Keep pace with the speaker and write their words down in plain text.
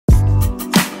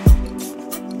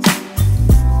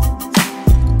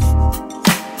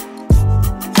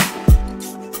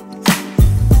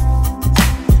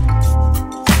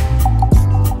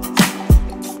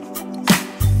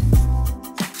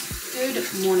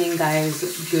morning,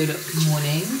 guys. Good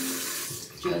morning.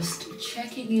 Just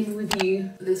checking in with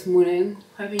you this morning.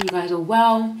 Hoping you guys are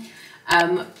well.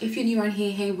 If you're new around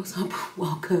here, hey, what's up?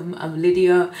 Welcome. I'm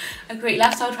Lydia. I create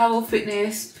lifestyle, travel,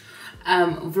 fitness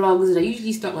vlogs, and I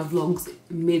usually start my vlogs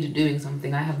mid doing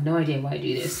something. I have no idea why I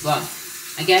do this, but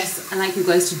I guess I'd like you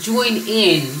guys to join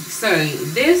in. So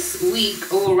this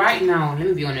week, or right now, let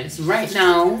me be honest, right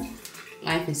now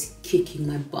life is kicking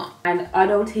my butt and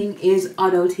adulting is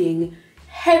adulting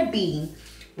heavy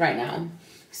right now,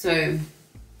 so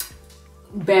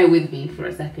bear with me for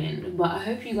a second. But I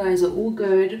hope you guys are all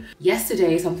good.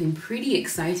 Yesterday something pretty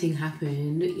exciting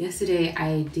happened. Yesterday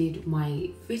I did my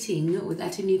fitting with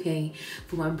Dinga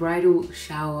for my bridal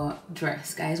shower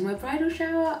dress, guys. My bridal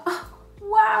shower, oh,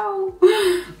 wow,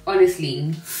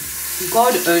 honestly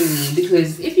God only,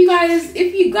 because if you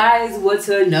guys were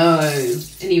to know,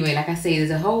 anyway, like I say,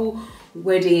 there's a whole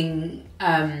wedding,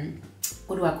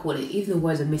 what do I call it? Even the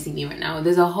words are missing me right now.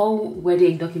 There's a whole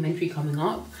wedding documentary coming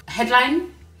up.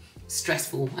 Headline,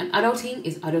 stressful. And adulting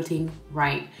is adulting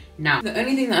right now. The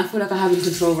only thing that I feel like I have in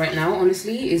control right now,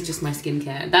 honestly, is just my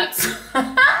skincare. That's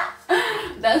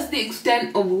that's the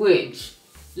extent of which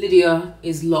Lydia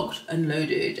is locked and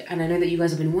loaded, and I know that you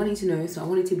guys have been wanting to know, so I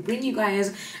wanted to bring you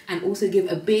guys and also give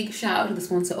a big shout out to the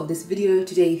sponsor of this video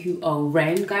today, who are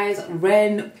Ren. Guys,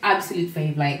 Ren, absolute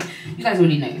fave. Like, you guys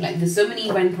already know, like, there's so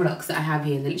many Ren products that I have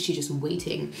here, they're literally just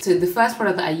waiting. So the first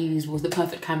product that I used was the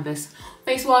Perfect Canvas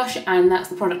face wash, and that's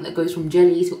the product that goes from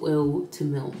jelly to oil to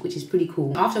milk, which is pretty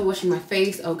cool. After washing my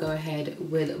face, I'll go ahead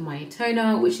with my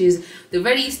toner, which is the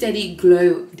Ready Steady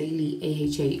Glow Daily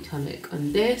AHA Tonic,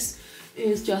 and this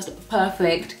is just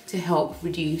perfect to help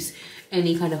reduce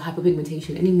any kind of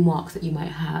hyperpigmentation, any marks that you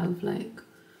might have. Like,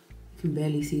 you can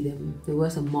barely see them. There were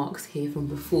some marks here from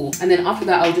before. And then after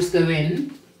that, I'll just go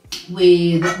in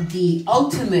with the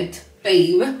ultimate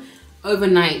fave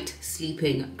overnight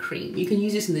sleeping cream. You can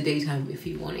use this in the daytime if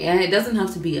you want. Yeah, it doesn't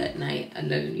have to be at night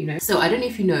alone, you know. So I don't know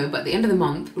if you know, but at the end of the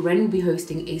month, Ren will be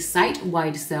hosting a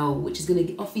site-wide sale, which is going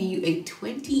to offer you a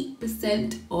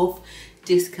 20% off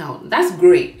discount. That's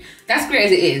great. That's great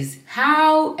as it is.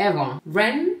 However,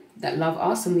 Ren, that love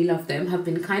us and we love them, have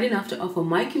been kind enough to offer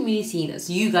my community, that's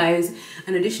you guys,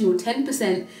 an additional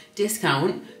 10%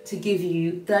 discount to give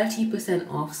you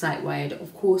 30% off site-wide.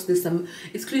 Of course, there's some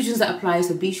exclusions that apply,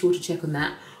 so be sure to check on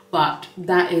that. But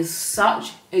that is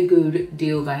such a good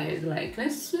deal, guys. Like,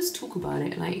 let's talk about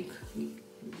it. Like,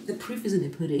 the proof is in the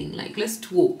pudding. Like, let's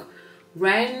talk.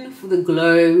 Ren for the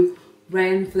glow,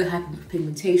 Ren for the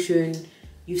hyperpigmentation.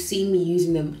 You've seen me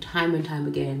using them time and time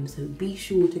again, so be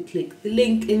sure to click the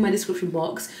link in my description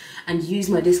box and use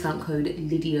my discount code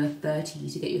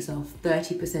Lydia30 to get yourself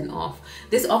 30% off.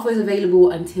 This offer is available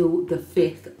until the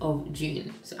 5th of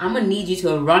June. So I'm gonna need you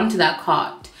to run to that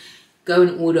cart, go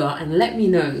and order, and let me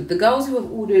know. The girls who have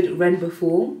ordered Ren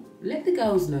before, let the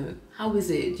girls know. How is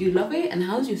it? Do you love it? And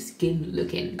how's your skin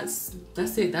looking? That's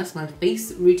it. That's my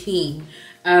face routine.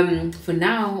 For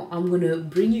now, I'm gonna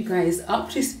bring you guys up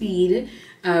to speed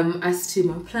as to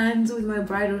my plans with my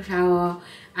bridal shower,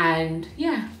 and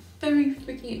yeah, very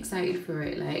freaking excited for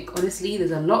it. Like, honestly, there's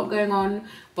a lot going on,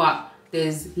 but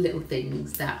there's little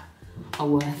things that are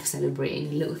worth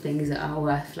celebrating, little things that are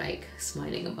worth like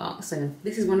smiling about. So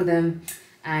this is one of them,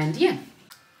 and yeah.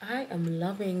 I am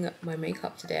loving my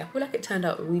makeup today. I feel like it turned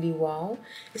out really well.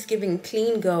 It's giving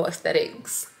clean girl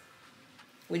aesthetics.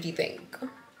 What do you think?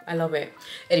 I love it.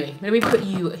 Anyway, let me put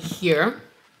you here.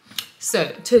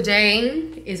 So today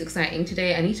is exciting.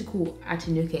 Today I need to call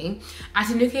Dinga.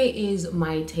 Dinga is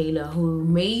my tailor who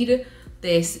made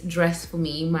this dress for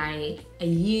me, a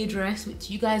year dress, which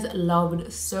you guys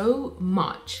loved so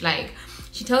much. Like,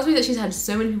 she tells me that she's had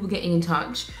so many people getting in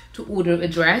touch to order a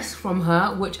dress from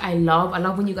her, which I love. I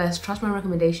love when you guys trust my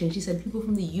recommendation. She said people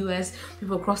from the US,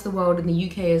 people across the world, in the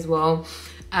UK as well,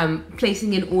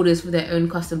 placing in orders for their own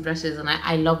custom dresses, and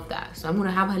I love that. So I'm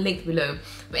gonna have her linked below.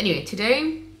 But anyway,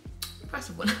 today, first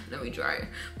of all, let me dry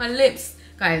my lips.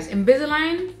 Guys,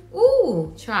 Invisalign,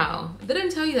 ooh, child. They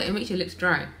don't tell you that it makes your lips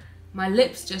dry. My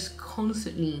lips just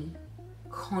constantly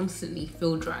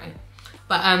feel dry.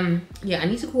 But yeah, I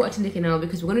need to call Dinga now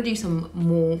because we're gonna do some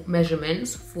more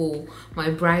measurements for my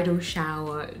bridal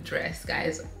shower dress,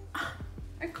 guys.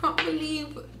 I can't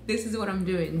believe this is what I'm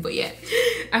doing. But yeah,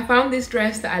 I found this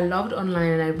dress that I loved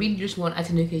online, and I really just want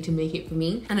Dinga to make it for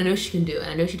me, and I know she can do it,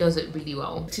 and I know she does it really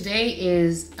well. Today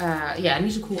is yeah, I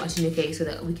need to call Dinga so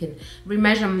that we can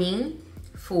remeasure me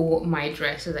for my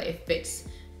dress so that it fits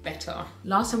better.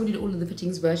 Last time we did all of the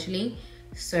fittings virtually,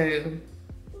 so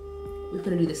we're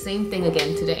gonna do the same thing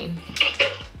again today.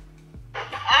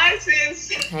 Hi sis.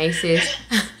 Hey sis.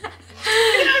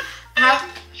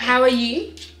 How are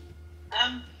you?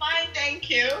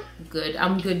 Thank you. Good.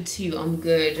 I'm good too. I'm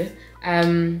good.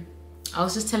 I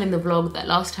was just telling the vlog that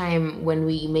last time when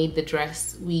we made the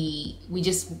dress, we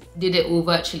just did it all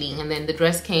virtually, and then the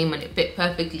dress came and it fit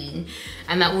perfectly,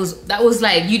 and that was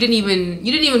like you weren't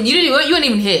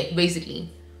even here basically.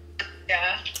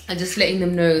 Yeah. And just letting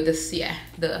them know this, yeah,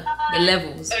 the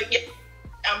levels. Oh yeah,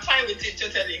 I'm fine with it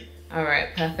totally. All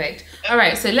right, perfect. All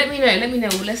right, so let me know.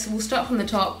 We'll start from the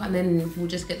top and then we'll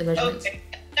just get the measurements. Okay.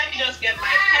 Let me just get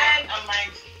my pen and my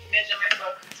measurement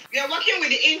book. We are working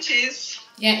with the inches.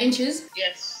 Yeah, inches.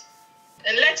 Yes.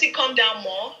 And let it come down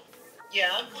more.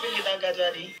 Yeah, bring it down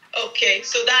gradually. Okay,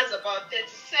 so that's about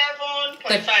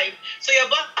 37.5. So your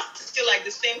bust is still like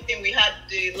the same thing we had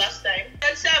the last time.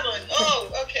 37. Oh,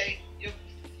 okay. You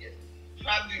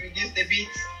probably reduced a bit.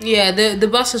 Yeah, the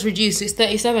bust has reduced. It's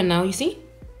 37 now, you see?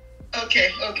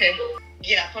 Okay.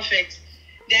 Yeah, perfect.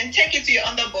 Then take it to your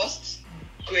under bust.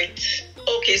 Great.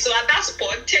 Okay, so at that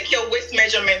spot, take your waist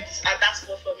measurements at that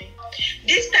spot for me.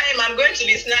 This time I'm going to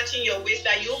be snatching your waist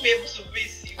that you'll be able to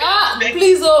breathe.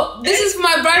 Please, oh, this is for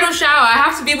my bridal shower. I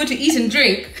have to be able to eat and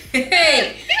drink.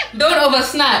 Hey, don't over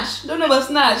snatch. I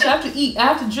have to eat, I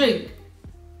have to drink.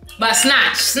 But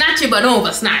snatch it, but don't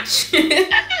over snatch.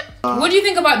 What do you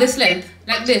think about this length?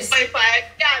 Like this? 2.5.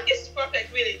 Yeah, this is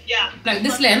perfect, really. Yeah. Like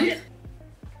this length?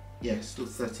 Yeah, still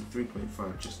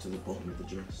 33.5 just to the bottom of the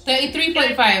dress.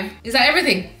 33.5. Is that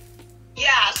everything?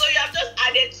 Yeah, so you have just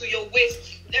added to your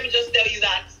waist. Let me just tell you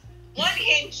that. 1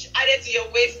 inch added to your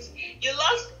waist. You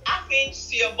lost ½ inch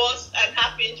to your bust and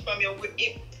 ½ inch from your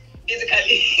hip,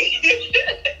 physically.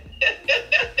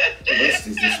 The waist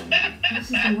is this one.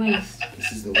 This is the waist.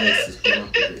 This is the waist. It's gone up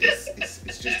a bit.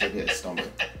 It's just a bit of stomach.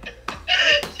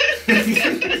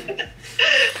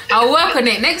 I'll work on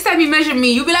it. Next time you measure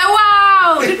me, you'll be like,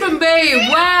 wow, different babe,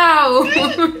 wow.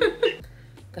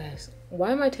 Guys,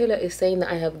 why my tailor is saying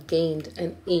that I have gained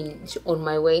an inch on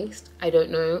my waist, I don't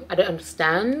know. I don't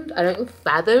understand. I don't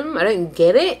fathom. I don't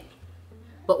get it.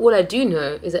 But all I do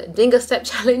know is that Dinga Step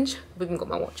Challenge, I've even got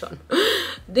my watch on.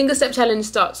 Dinga Step Challenge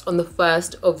starts on the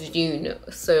 1st of June.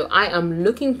 So I am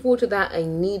looking forward to that. I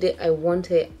need it. I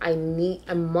want it. I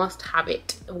must have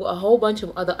it. I've got a whole bunch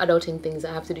of other adulting things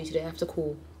I have to do today. I have to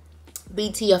call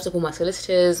BT, I have to call my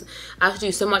solicitors. I have to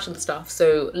do so much of the stuff.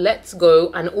 So let's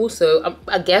go. And also,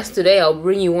 I guess today I'll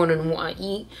bring you on what I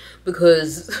eat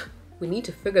because we need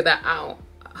to figure that out.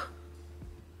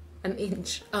 An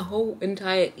inch, a whole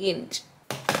entire inch.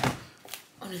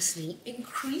 Honestly,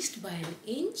 increased by an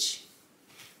inch?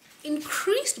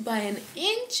 Increased by an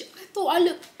inch? I thought I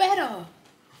looked better.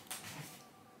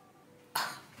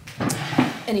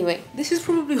 Anyway, this is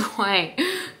probably why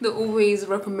they always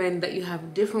recommend that you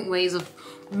have different ways of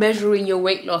measuring your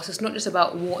weight loss. It's not just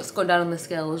about what's gone down on the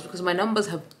scales, because my numbers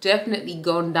have definitely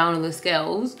gone down on the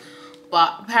scales,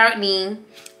 but apparently,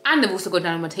 and they've also gone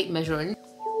down on my tape measuring.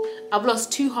 I've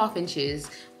lost 2½ inches,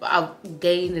 but I've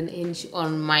gained an inch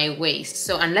on my waist.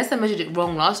 So unless I measured it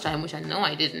wrong last time, which I know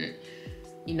I didn't,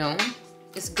 you know,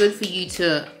 it's good for you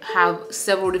to have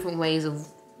several different ways of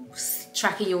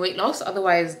tracking your weight loss.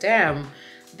 Otherwise, damn,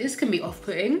 this can be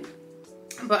off-putting.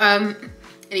 But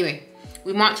anyway,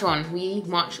 we march on.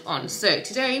 So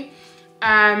today,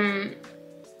 I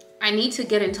need to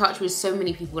get in touch with so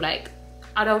many people. Like,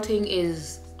 adulting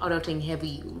is adulting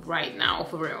heavy right now,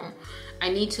 for real. I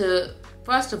need to,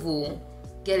 first of all,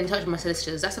 get in touch with my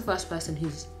solicitors. That's the first person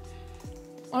who's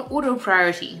on order of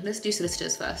priority. Let's do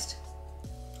solicitors first.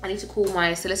 I need to call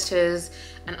my solicitors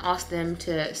and ask them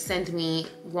to send me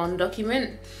one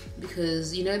document,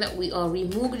 because you know that we are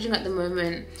remortgaging at the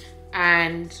moment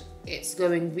and it's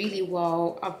going really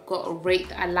well. I've got a rate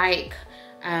that I like.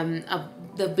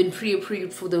 They've been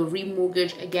pre-approved for the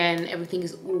remortgage again. Everything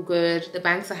is all good. The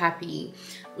banks are happy.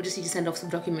 We just need to send off some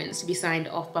documents to be signed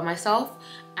off by myself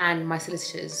and my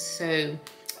solicitors. So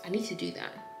I need to do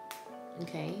that,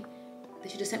 okay? They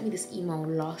should have sent me this email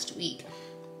last week.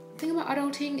 The thing about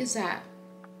adulting is that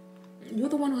you're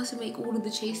the one who has to make all of the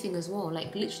chasing as well.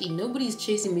 Like, literally nobody's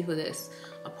chasing me for this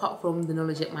apart from the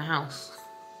knowledge at my house.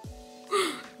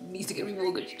 Needs to get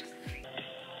remortgaged.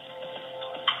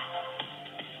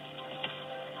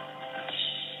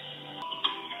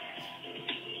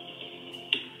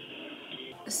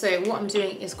 So what I'm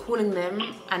doing is calling them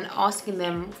and asking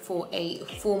them for a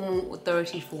formal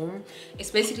authority form. It's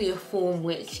basically a form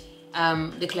which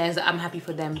declares that I'm happy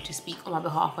for them to speak on my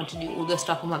behalf and to do all this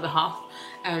stuff on my behalf.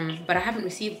 But I haven't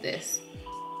received this.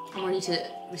 I need to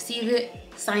receive it,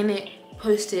 sign it,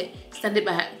 post it, send it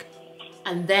back,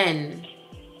 and then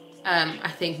I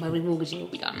think my remortgaging will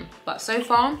be done. But so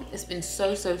far, it's been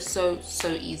so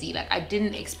easy. Like, I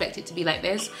didn't expect it to be like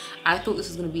this. I thought this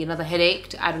was going to be another headache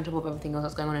to add on top of everything else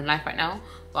that's going on in life right now.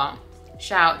 But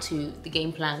shout out to the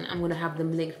game plan. I'm gonna have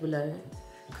them linked below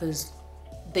because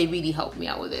they really helped me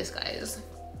out with this, guys.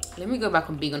 Let me go back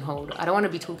on being on hold. I don't want to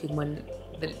be talking when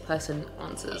the person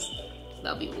answers.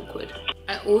 That'll be awkward.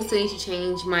 I also need to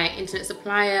change my internet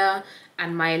supplier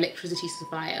and my electricity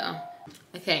supplier.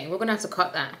 Okay, we're gonna have to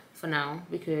cut that for now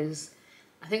because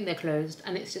I think they're closed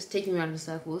and it's just taking me around in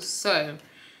circles. So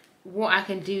what I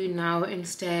can do now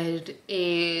instead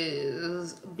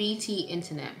is BT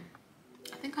internet.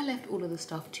 I think I left all of the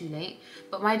stuff too late,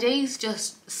 but my days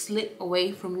just slip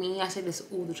away from me. I say this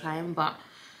all the time, but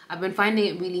I've been finding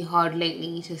it really hard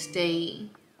lately to stay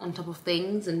on top of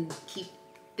things and keep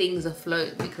things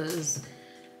afloat because,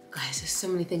 guys, there's so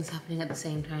many things happening at the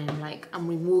same time. Like, I'm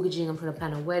remortgaging, I'm trying to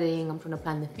plan a wedding, I'm trying to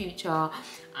plan the future,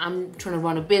 I'm trying to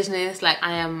run a business. Like,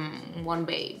 I am one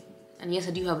babe. And yes,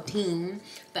 I do have a team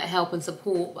that help and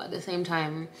support, but at the same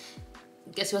time,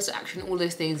 guess who has to action all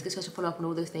those things? Guess who has to follow up on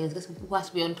all those things? Guess who has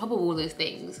to be on top of all those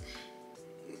things?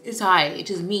 It's it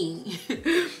is me.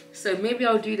 So maybe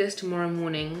I'll do this tomorrow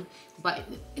morning, but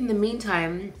in the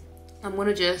meantime, I'm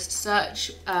gonna just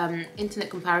search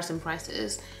internet comparison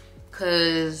prices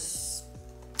because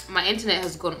my internet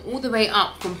has gone all the way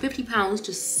up from £50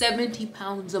 to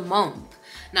 £70 a month.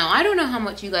 Now, I don't know how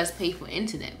much you guys pay for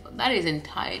internet, but that is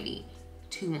entirely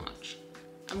too much.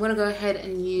 I'm gonna go ahead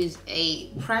and use a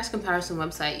price comparison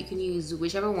website. You can use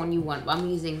whichever one you want, but I'm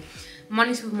using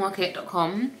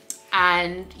moneysupermarket.com,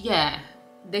 and yeah,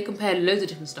 they compare loads of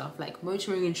different stuff like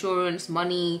motoring, insurance,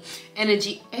 money,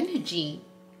 energy.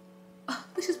 Oh,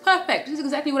 this is perfect. This is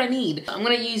exactly what I need. I'm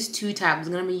gonna use two tabs.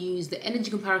 I'm gonna use the energy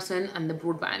comparison and the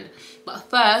broadband. But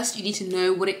first, you need to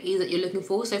know what it is that you're looking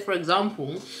for. So for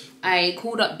example, I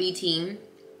called up BT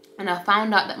and I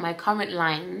found out that my current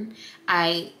line,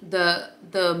 the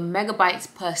megabytes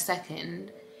per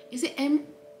second, is it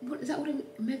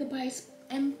megabytes,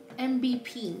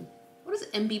 MBP? What does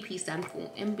MBP stand for?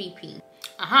 MBP.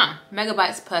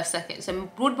 Megabytes per second. So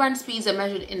broadband speeds are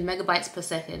measured in megabytes per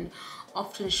second,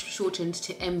 often shortened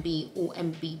to MB or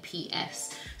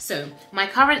Mbps. So my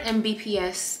current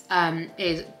Mbps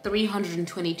is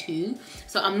 322.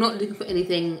 So I'm not looking for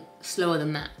anything slower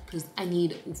than that because I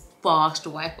need fast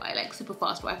Wi-Fi, like super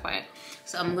fast Wi-Fi.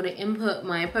 So I'm gonna input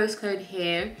my postcode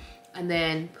here and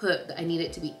then put that I need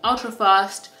it to be ultra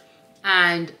fast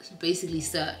and basically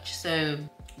search. So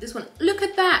this one, look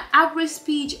at that, average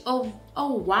speed of,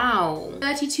 oh wow,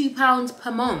 £32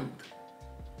 per month.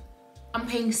 I'm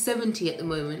paying 70 at the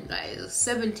moment, guys,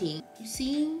 70. You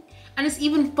see? And it's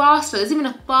even faster. There's even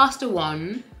a faster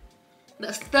one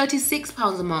that's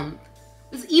 £36 a month.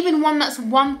 There's even one that's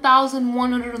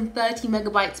 1,130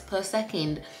 megabytes per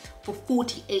second for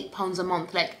 £48 a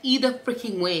month. Like, either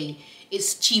freaking way,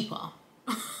 it's cheaper.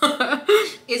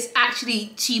 It's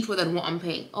actually cheaper than what I'm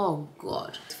paying. Oh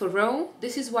God. For real,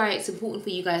 this is why it's important for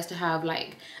you guys to have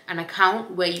like an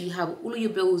account where you have all of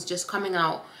your bills just coming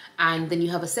out, and then you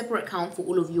have a separate account for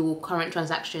all of your current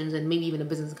transactions and maybe even a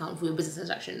business account for your business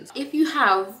transactions. If you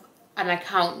have an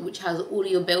account which has all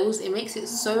of your bills, it makes it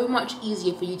so much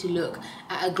easier for you to look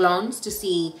at a glance to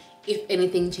see if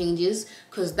anything changes,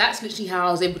 because that's literally how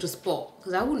I was able to spot,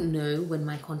 because I wouldn't know when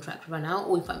my contract ran out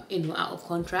or if I'm in or out of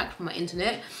contract for my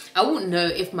internet. I wouldn't know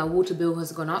if my water bill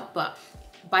has gone up, but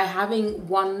by having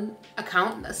one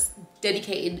account that's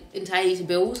dedicated entirely to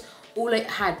bills, all I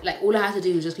had to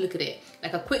do was just look at it,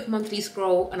 like a quick monthly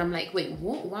scroll, and I'm like, wait,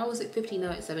 what? Why was it 50, now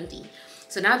it's 70?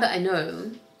 So now that I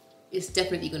know, it's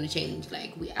definitely going to change.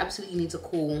 Like, we absolutely need to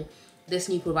call this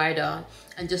new provider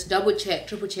and just double check,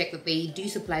 triple check that they do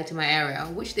supply to my area,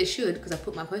 which they should because I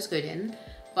put my postcode in.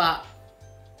 But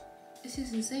this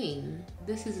is insane.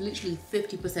 This is literally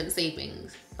 50%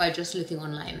 savings by just looking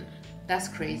online. That's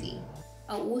crazy.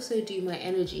 I'll also do my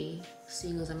energy,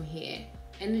 seeing as I'm here.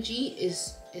 Energy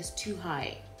is too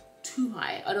high. Too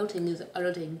high. Adulting is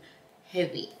adulting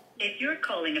heavy. If you're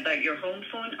calling about your home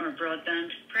phone or broadband,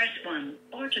 press 1.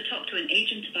 Or to talk to an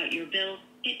agent about your bill,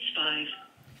 it's 5.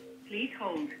 Please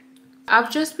hold. I've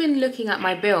just been looking at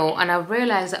my bill and I've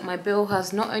realized that my bill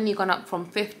has not only gone up from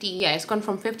 50, it's gone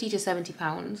from 50 to 70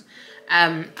 pounds.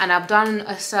 And I've done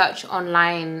a search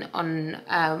online on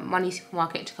Money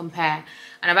Supermarket to compare.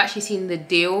 And I've actually seen the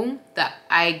deal that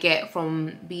I get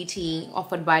from BT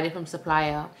offered by a different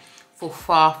supplier for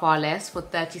far, far less, for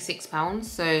 £36.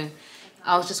 So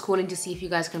I was just calling to see if you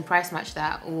guys can price match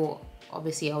that, or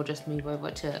obviously I'll just move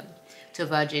over to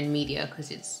Virgin Media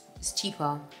because it's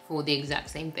cheaper for the exact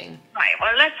same thing. Right,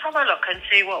 well, let's have a look and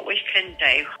see what we can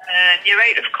do. You're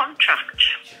out of contract.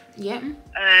 Yep.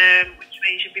 Which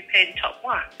means you'll be paying top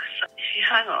wax. If you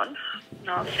hang on, and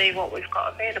I'll see what we've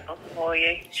got available for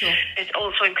you. Sure. It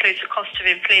also includes the cost of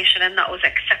inflation, and that was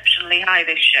exceptionally high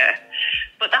this year.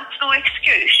 But that's no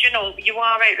excuse, you know, you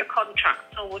are out of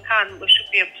contract, so we should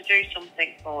be able to do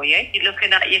something for you. You're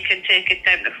looking at, you can take it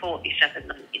down to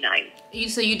 $47.99.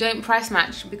 So you don't price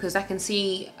match, because I can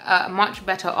see a much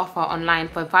better offer online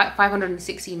for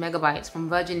 560 megabytes from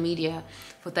Virgin Media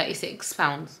for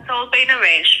 £36. It's all been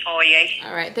arranged for you.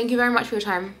 All right, thank you very much for your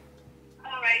time.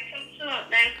 All right, thanks a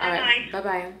lot now. All right,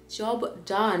 bye-bye. Job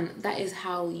done. That is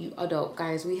how you adult,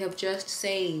 guys. We have just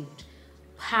saved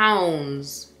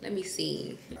pounds. Let me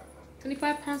see.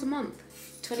 £25 a month.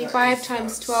 25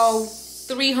 times 12,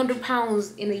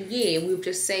 £300 in a year we've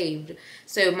just saved.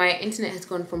 So my internet has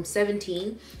gone from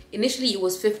 17. Initially it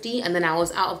was 50, and then I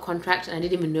was out of contract and I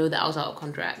didn't even know that I was out of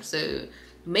contract. So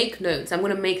make notes. I'm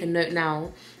gonna make a note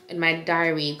now in my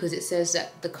diary, because it says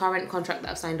that the current contract that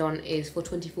I've signed on is for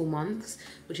 24 months,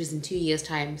 which is in 2 years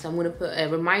time. So I'm gonna put a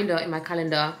reminder in my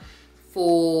calendar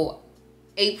for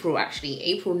April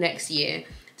next year,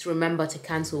 to remember to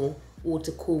cancel or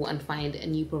to call and find a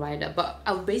new provider. But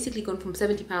I've basically gone from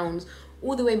 £70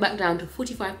 all the way back down to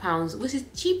 £45, which is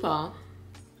cheaper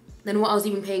than what I was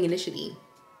even paying initially,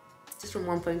 just from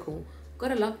one phone call.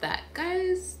 Gotta love that,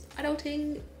 guys.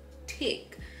 Adulting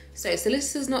tick. So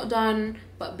solicitor's not done,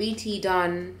 but BT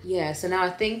done. Yeah, so now I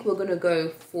think we're gonna go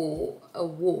for a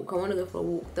walk. I wanna go for a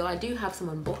walk, though I do have some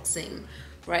unboxing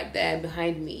right there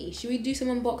behind me. Should we do some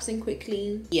unboxing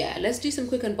quickly? Yeah, let's do some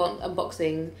quick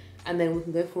unboxing, and then we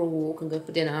can go for a walk and go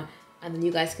for dinner, and then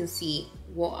you guys can see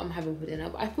what I'm having for dinner.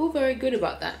 But I feel very good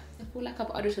about that. I feel like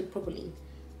I've audited properly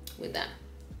with that.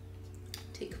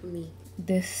 Take for me.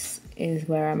 This is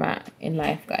where I'm at in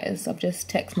life, guys. I've just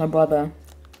texted my brother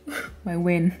my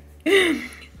win.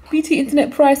 BT internet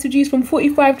price reduced from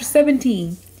 45 to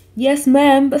 70. Yes,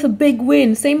 ma'am, that's a big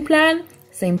win. Same plan,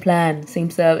 same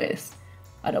service.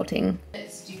 Adulting.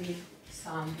 Let's do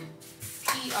some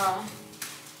PR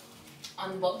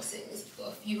unboxings. Got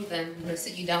a few of them. I'm gonna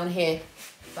sit you down here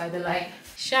by the light.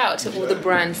 Shout out to all the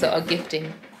brands that are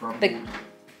gifting.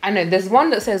 I know there's one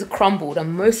that says crumbled.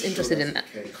 I'm most interested in that.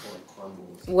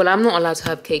 Well, I'm not allowed to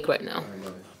have cake right now.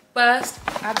 First,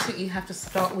 I absolutely have to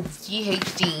start with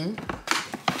GHD,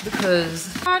 because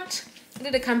I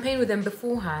did a campaign with them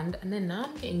beforehand, and then now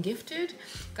I'm getting gifted.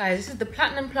 Guys, this is the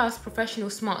Platinum Plus Professional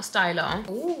Smart Styler.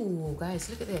 Oh, guys,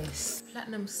 look at this.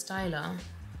 Platinum Styler.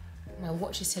 My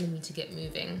watch is telling me to get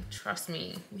moving. Trust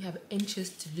me, we have inches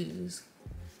to lose.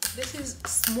 This is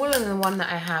smaller than the one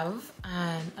that I have,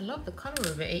 and I love the color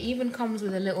of it. It even comes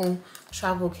with a little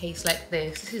travel case like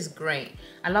this. This is great.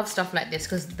 I love stuff like this,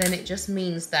 because then it just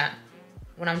means that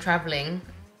when I'm traveling,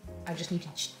 I just need to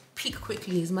peek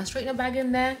quickly. Is my straightener bag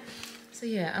in there? So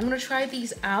yeah, I'm gonna try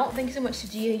these out. Thank you so much to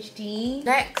GHD.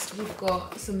 Next, we've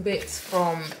got some bits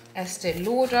from Estee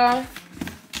Lauder.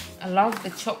 I love the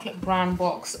chocolate brown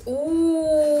box.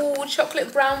 Ooh,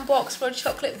 chocolate brown box for a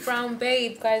chocolate brown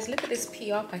babe. Guys, look at this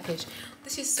PR package.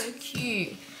 This is so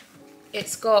cute.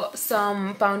 It's got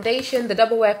some foundation, the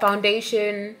double wear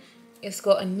foundation. It's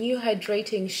got a new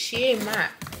hydrating sheer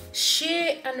matte.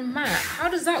 Sheer and matte, how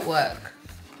does that work?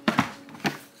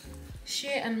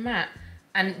 Sheer and matte.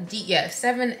 And deep, yeah,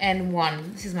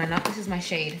 7N1. This is my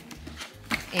shade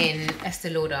in Estee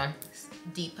Lauder.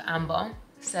 Deep amber.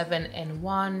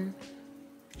 7N1.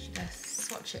 Should I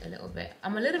swatch it a little bit?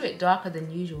 I'm a little bit darker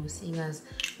than usual, seeing as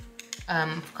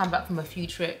I've come back from a few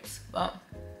trips, but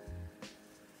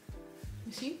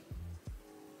you see,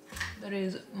 that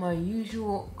is my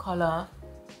usual color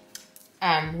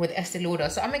with Estee Lauder.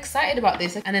 So I'm excited about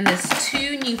this. And then there's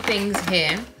two new things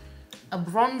here. A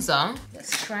bronzer.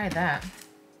 Let's try that.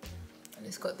 And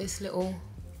it's got this little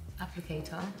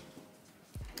applicator.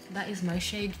 That is my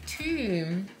shade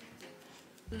 2.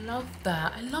 Love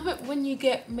that. I love it when you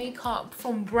get makeup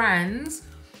from brands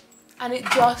and it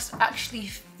just actually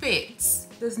fits.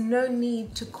 There's no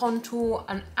need to contour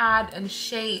and add and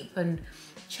shape and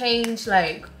change.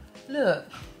 Like, look,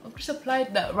 I've just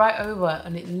applied that right over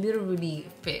and it literally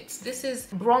fits. This is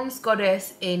Bronze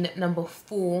Goddess in number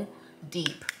 4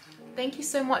 Deep. Thank you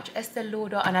so much, Estee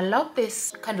Lauder. And I love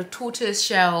this kind of tortoise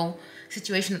shell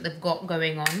situation that they've got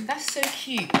going on. That's so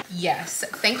cute. Yes,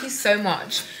 thank you so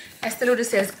much. Estee Lauder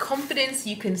says, confidence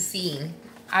you can see.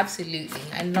 Absolutely,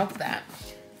 I love that.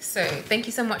 So thank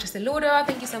you so much, Estee Lauder.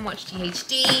 Thank you so much,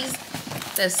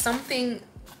 GHDs. There's something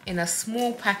in a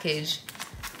small package.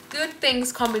 Good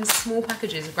things come in small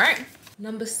packages, right?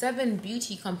 Number 7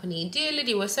 Beauty Company. Dear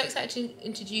Lydia, we're so excited to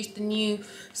introduce the new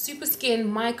Super Skin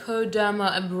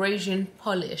Microderma Abrasion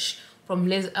Polish from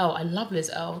Liz L. I love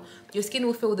Liz L. Your skin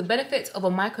will feel the benefits of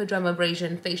a microderma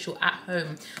abrasion facial at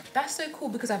home. That's so cool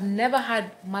because I've never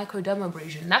had microderma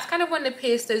abrasion. That's kind of when they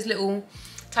pierce those little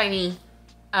tiny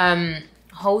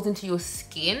holes into your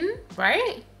skin,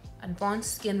 right?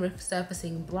 Advanced skin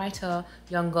resurfacing, brighter,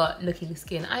 younger looking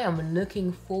skin. I am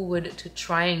looking forward to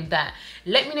trying that.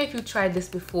 Let me know if you've tried this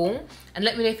before, and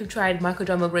let me know if you've tried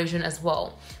microdermabrasion as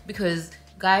well, because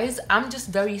guys, I'm just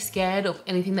very scared of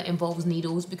anything that involves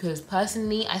needles, because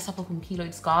personally I suffer from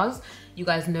keloid scars. You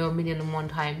guys know 1,000,001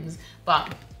 times,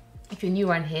 but if you're new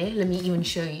around here, let me even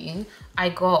show you. I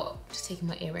got, just taking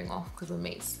my earring off because we're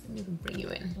mates. Let me even bring you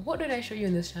in. What did I show you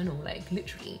in this channel? Like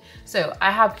literally. So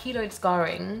I have keloid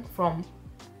scarring from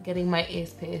getting my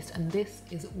ears pierced, and this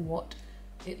is what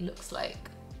it looks like.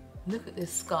 Look at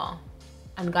this scar.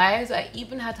 And guys, I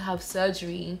even had to have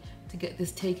surgery to get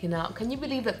this taken out. Can you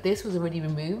believe that this was already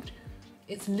removed?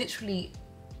 It's literally,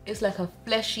 it's like a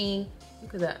fleshy,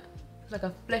 look at that. It's like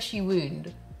a fleshy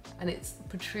wound, and it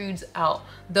protrudes out.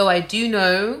 Though I do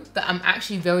know that I'm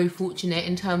actually very fortunate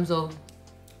in terms of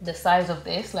the size of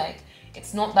this. Like,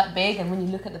 it's not that big, and when you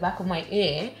look at the back of my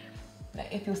ear,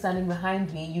 like if you're standing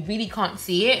behind me, you really can't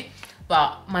see it.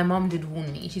 But my mom did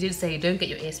warn me. She did say, don't get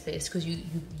your ears pierced because you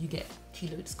get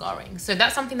keloid scarring. So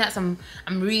that's something that I'm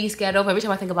really scared of. Every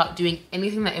time I think about doing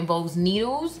anything that involves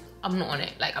needles, I'm not on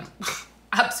it. Like, I'm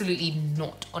absolutely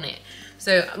not on it.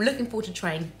 So I'm looking forward to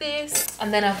trying this.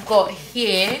 And then I've got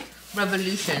here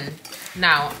Revolution.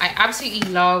 Now, I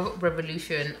absolutely love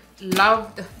Revolution.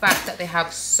 Love the fact that they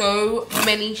have so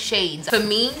many shades. For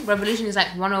me, Revolution is like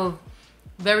one of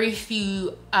very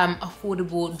few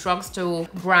affordable drugstore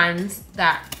brands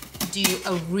that do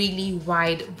a really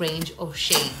wide range of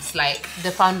shades. Like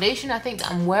the foundation I think that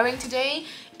I'm wearing today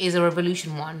is a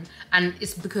Revolution one, and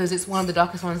it's because it's one of the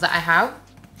darkest ones that I have.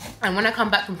 And when I come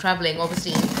back from traveling,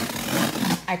 obviously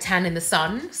I tan in the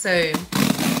sun, so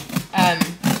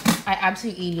I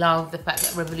absolutely love the fact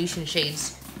that Revolution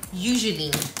shades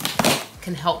usually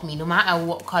can help me no matter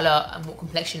what color and what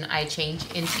complexion I change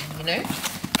into, you know?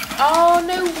 Oh,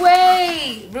 no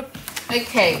way!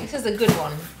 Okay, this is a good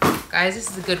one. Guys, this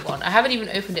is a good one. I haven't even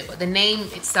opened it, but the name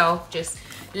itself just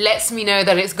lets me know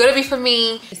that it's gonna be for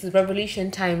me. This is Revolution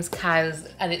times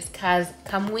Kaz, and it's Kaz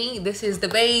Kamwi. This is the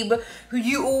babe who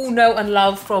you all know and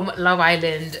love from Love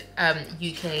Island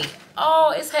UK.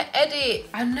 Oh, it's her edit.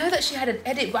 I know that she had an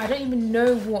edit, but I don't even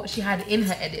know what she had in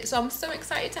her edit. So I'm so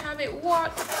excited to have it.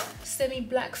 What?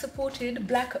 Semi-black supported,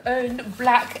 black owned,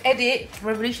 black edit.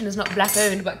 Revolution is not black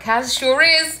owned, but Kaz sure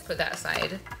is. Put that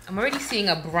aside. I'm already seeing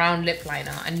a brown lip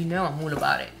liner, and you know I'm all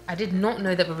about it. I did not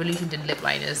know that Revolution did lip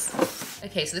liners.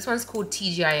 Okay, so this one's called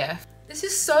TGIF. This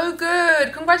is so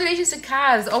good. Congratulations to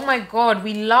Kaz. Oh my God,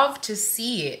 we love to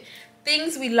see it.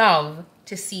 Things we love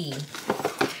to see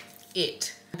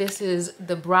it. This is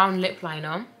the brown lip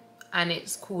liner, and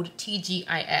it's called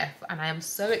TGIF, and I am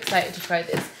so excited to try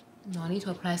this. Now I need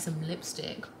to apply some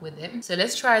lipstick with it. So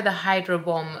let's try the Hydro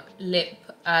Bomb lip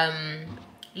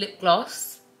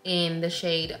gloss in the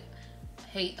shade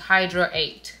Hydra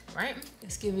 8, right?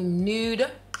 It's giving nude.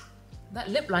 That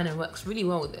lip liner works really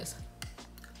well with this.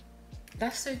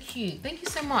 That's so cute. Thank you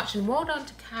so much, and well done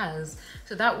to Kaz.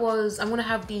 So that was, I'm gonna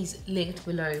have these linked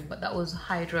below, but that was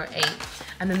Hydra 8.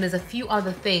 And then there's a few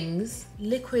other things.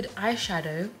 Liquid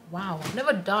eyeshadow. Wow, I've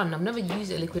never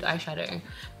used a liquid eyeshadow.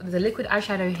 But there's a liquid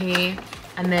eyeshadow here.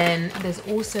 And then there's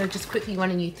also, just quickly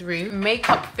running you through,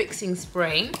 makeup fixing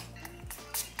spray.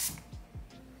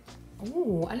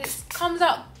 Oh, and it comes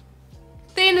out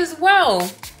thin as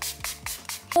well.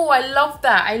 Oh, I love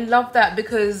that. I love that,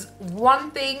 because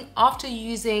one thing after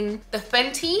using the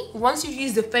Fenty, once you've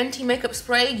used the Fenty makeup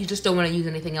spray, you just don't want to use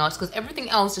anything else, because everything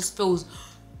else just feels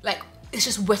like it's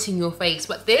just wetting your face.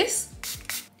 But this,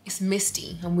 it's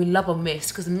misty, and we love a mist,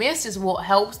 because mist is what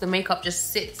helps the makeup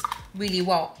just sit really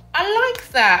well. I like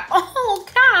that. Oh,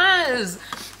 Kaz,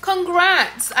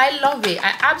 congrats. I love it.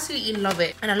 I absolutely love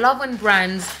it. And I love when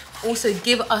brands also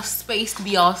give us space to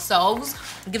be ourselves.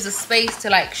 It gives us space to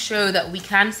like show that we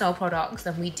can sell products,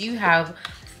 and we do have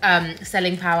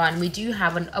selling power, and we do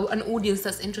have an audience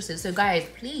that's interested. So guys,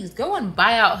 please go and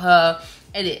buy out her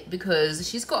edit, because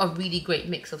she's got a really great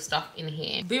mix of stuff in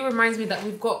here. It reminds me that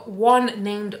we've got one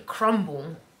named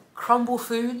Crumble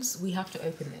Foods. We have to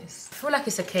open this. I feel like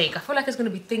it's a cake. I feel like it's gonna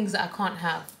be things that I can't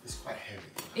have. It's quite heavy.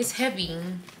 It's heavy.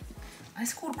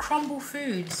 It's called Crumble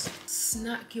Foods.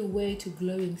 Snack your way to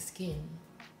glowing skin.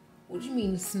 What do you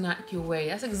mean snack your way?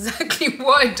 That's exactly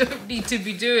what I don't need to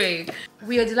be doing.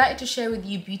 We are delighted to share with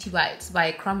you Beauty Bites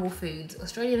by Crumble Foods.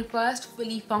 Australian first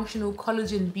fully functional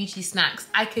collagen beauty snacks.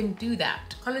 I can do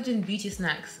that. Collagen beauty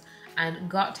snacks and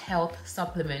gut health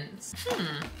supplements.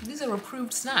 These are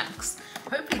approved snacks.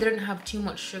 Hopefully they don't have too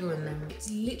much sugar in them. It's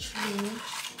literally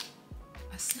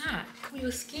a snack for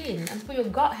your skin and for your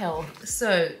gut health.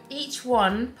 So each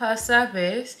one per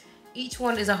service, each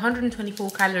one is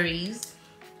 124 calories.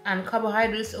 and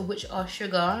carbohydrates, of which are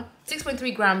sugar.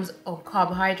 6.3 grams of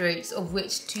carbohydrates, of which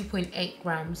 2.8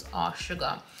 grams are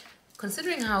sugar.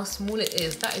 Considering how small it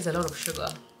is, that is a lot of sugar.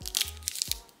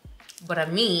 But I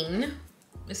mean,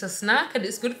 it's a snack and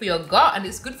it's good for your gut and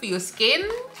it's good for your skin.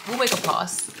 We'll make a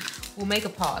pass. We'll make a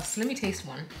pass. Let me taste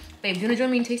one. Babe, do you wanna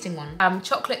join me in tasting one?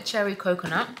 Chocolate cherry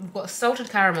coconut. We've got salted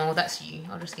caramel, that's you.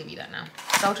 I'll just give you that now.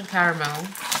 Salted caramel,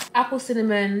 apple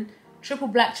cinnamon, triple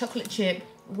black chocolate chip,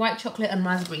 white chocolate and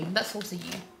raspberry. That's also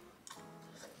you.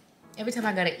 Every time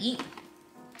I gotta eat,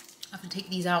 I have to take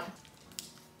these out.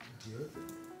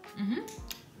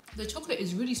 The chocolate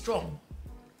is really strong.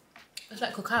 It's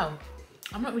like cacao.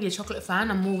 I'm not really a chocolate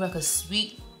fan. I'm more like a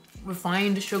sweet,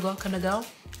 refined sugar kind of girl.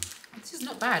 This is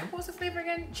not bad. What's the flavor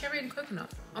again? Cherry and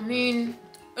coconut. I mean,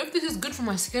 if this is good for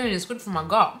my skin, it's good for my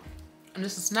gut. And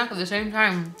it's a snack at the same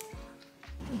time.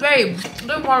 Babe,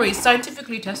 don't worry, it's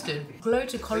scientifically tested. Glow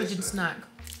to collagen snack.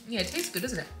 Yeah, it tastes good,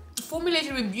 doesn't it?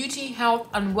 Formulated with beauty, health,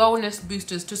 and wellness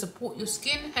boosters to support your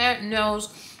skin, hair,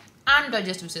 nails, and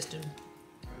digestive system.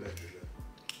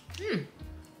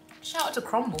 Shout out to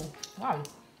Crumble. Wow,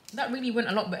 that really went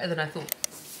a lot better than I thought.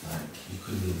 Like, you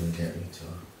couldn't even get me to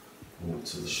walk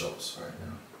to the shops right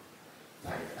now.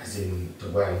 Like, as in the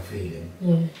way I'm feeling,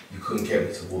 you couldn't get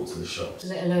me to walk to the shops.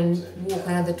 Let alone walk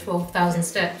another 12,000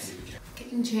 steps.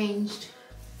 Getting changed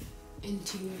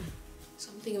into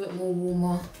something a bit more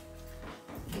warmer.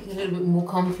 Getting a little bit more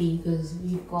comfy because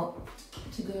we've got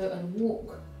to go and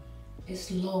walk. It's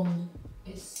long.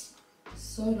 It's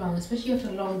so long, especially after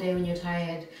a long day when you're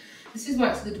tired. This is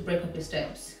why it's good to break up your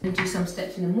steps. And do some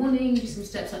steps in the morning, do some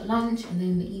steps at lunch, and then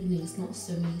in the evening it's not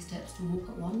so many steps to walk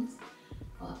at once.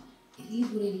 But it is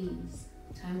what it is.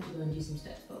 Time to go and do some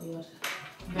steps, but we are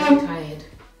very tired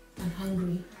and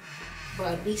hungry.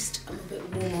 But at least I'm a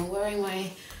bit warmer. Wearing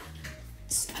my,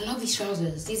 I love these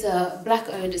trousers. These are black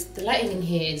owned. The lighting in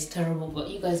here is terrible, but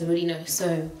you guys already know.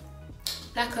 So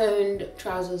black owned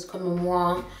trousers, comme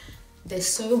moi. They're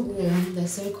so warm, they're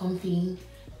so comfy.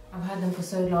 I've had them for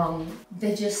so long.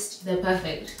 They're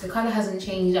perfect. The color hasn't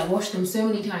changed. I've washed them so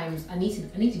many times. I need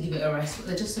to give it a rest, but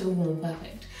they're just so warm and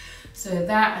perfect. So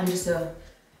that and just a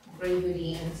grey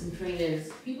hoodie and some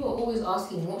trainers. People are always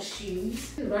asking what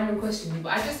shoes. Random question,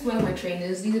 but I just wear my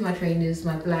trainers. These are my trainers,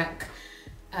 my black,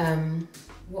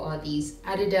 what are these?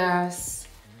 Adidas.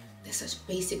 They're such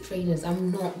basic trainers.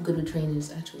 I'm not good with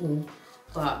trainers at all.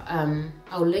 But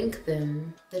I'll link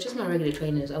them. They're just my regular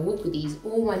trainers. I walk with these,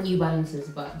 all my New Balances,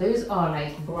 but those are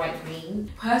like bright green.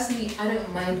 Personally, I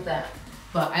don't mind that,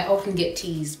 but I often get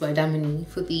teased by Damini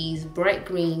for these bright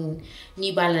green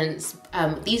New Balance.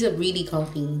 These are really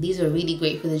comfy. These are really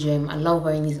great for the gym. I love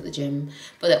wearing these at the gym,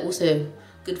 but they're also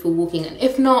good for walking. And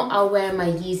if not, I'll wear my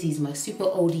Yeezys, my super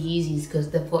old Yeezys,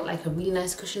 because they've got like a really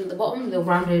nice cushion at the bottom. They're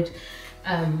rounded,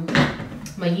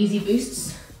 my Yeezy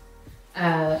Boosts.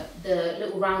 The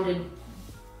little rounded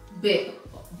bit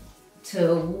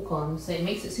to walk on, so it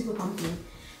makes it super comfy.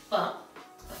 But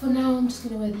for now, I'm just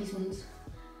gonna wear these ones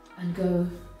and go.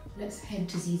 Let's head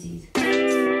to Zizi's.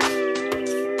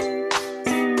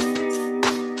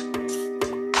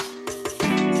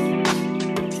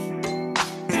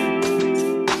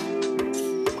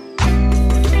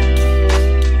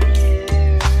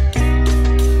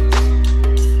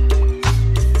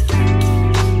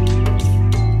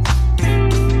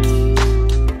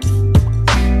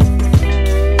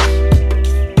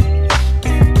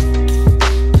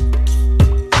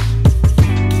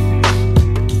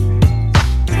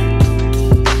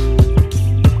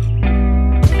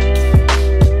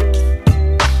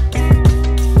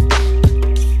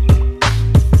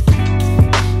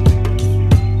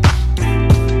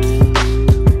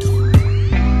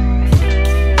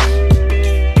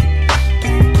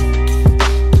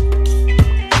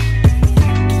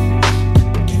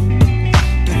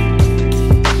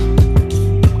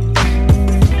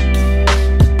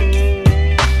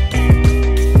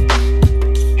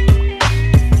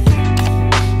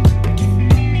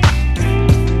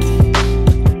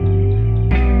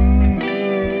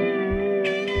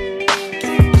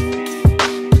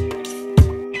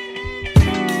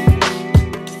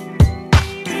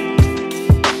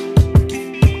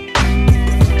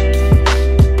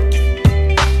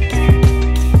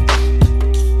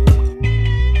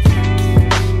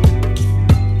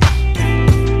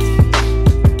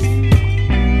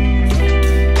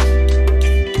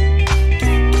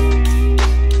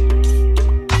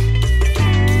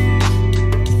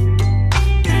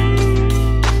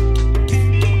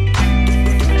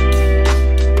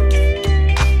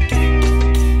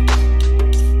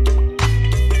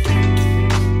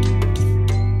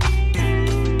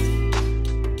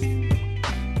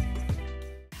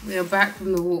 are back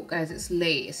from the walk, guys. It's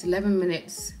late. It's 11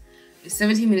 minutes. It's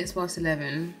 17 minutes past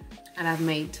 11. And I've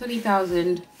made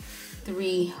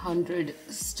 20,300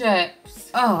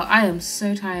 steps. Oh, I am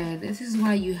so tired. This is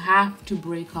why you have to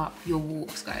break up your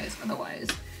walks, guys. Otherwise,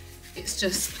 it's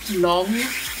just long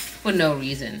for no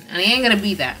reason. And it ain't gonna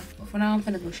be that. But for now, I'm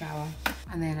gonna go shower.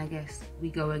 And then I guess we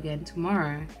go again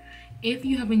tomorrow. If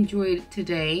you have enjoyed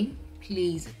today,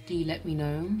 please do let me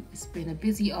know. It's been a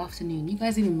busy afternoon. You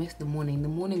guys even missed the morning. The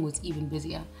morning was even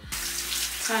busier.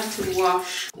 Time to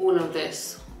wash all of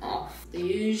this off. The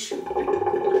usual.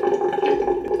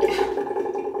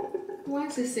 Why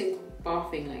is this thing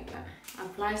bathing like that? I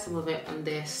apply some of it on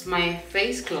this. My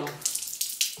face cloth.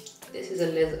 This is a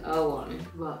Liz one,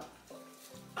 but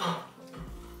oh,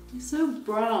 it's so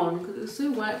brown because it was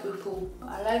so white before.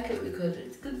 I like it because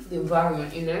it's good for the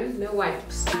environment, you know? No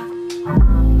wipes.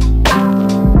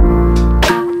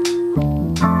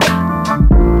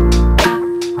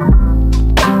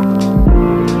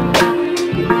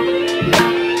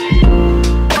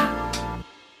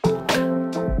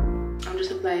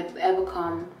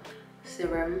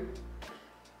 Serum.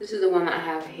 This is the one that I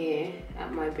have here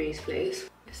at my base place,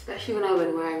 especially when I've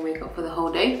been wearing makeup for the whole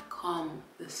day. Calm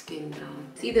the skin down.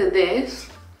 It's either this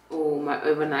or my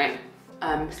overnight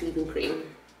sleeping cream.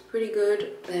 Pretty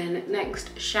good. Then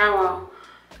next, shower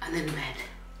and then bed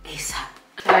ASAP.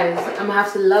 Guys, I'm gonna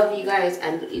have to love you guys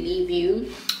and leave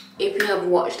you. If you have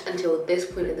watched until this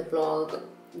point in the vlog,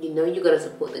 you know you gotta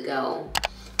support the girl.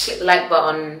 Hit the like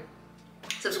button,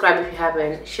 subscribe if you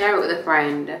haven't, share it with a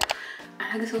friend.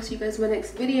 I guess I'll see you guys in my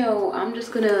next video. I'm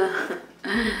just gonna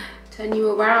turn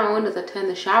you around as I turn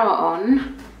the shower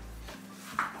on.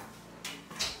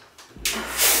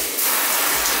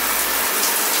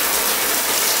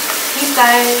 Peace,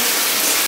 guys.